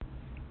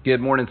Good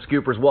morning,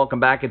 Scoopers. Welcome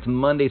back. It's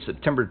Monday,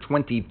 September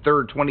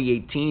 23rd,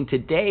 2018.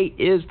 Today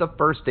is the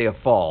first day of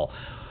fall.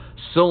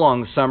 So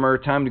long, summer.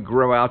 Time to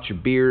grow out your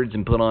beards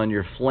and put on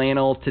your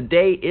flannel.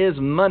 Today is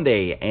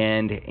Monday,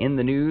 and in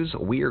the news,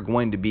 we are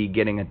going to be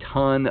getting a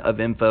ton of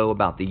info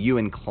about the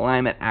UN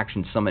Climate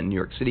Action Summit in New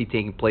York City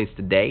taking place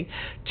today.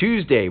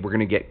 Tuesday, we're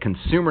going to get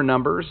consumer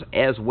numbers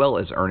as well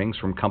as earnings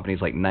from companies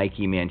like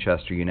Nike,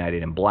 Manchester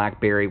United, and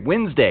BlackBerry.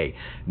 Wednesday,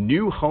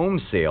 new home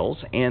sales,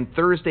 and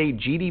Thursday,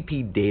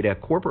 GDP data,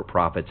 corporate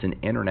profits, and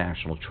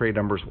international trade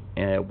numbers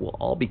will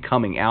all be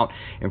coming out.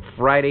 And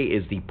Friday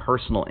is the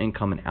personal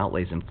income and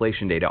outlays inflation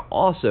data.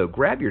 Also,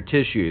 grab your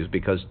tissues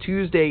because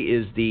Tuesday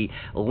is the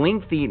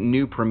lengthy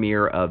new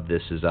premiere of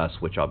This Is Us,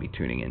 which I'll be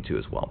tuning into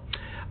as well.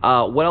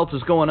 What else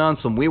is going on?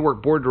 Some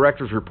WeWork board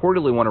directors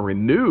reportedly want to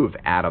remove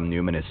Adam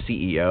Neumann as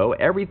CEO.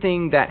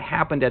 Everything that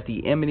happened at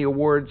the Emmy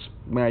Awards,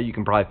 well, you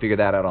can probably figure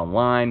that out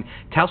online.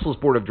 Tesla's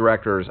board of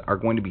directors are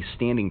going to be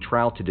standing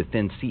trial to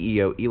defend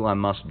CEO Elon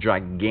Musk's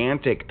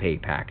gigantic pay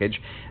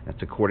package.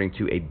 That's according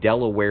to a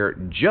Delaware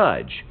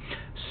judge.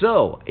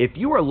 So, if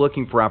you are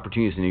looking for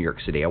opportunities in New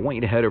York City, I want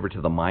you to head over to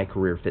the My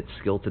Career Fit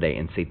skill today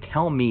and say,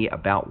 tell me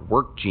about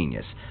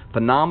WorkGenius.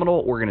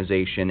 Phenomenal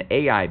organization,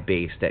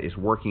 AI-based, that is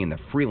working in the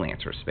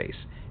freelancer space.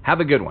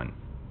 Have a good one.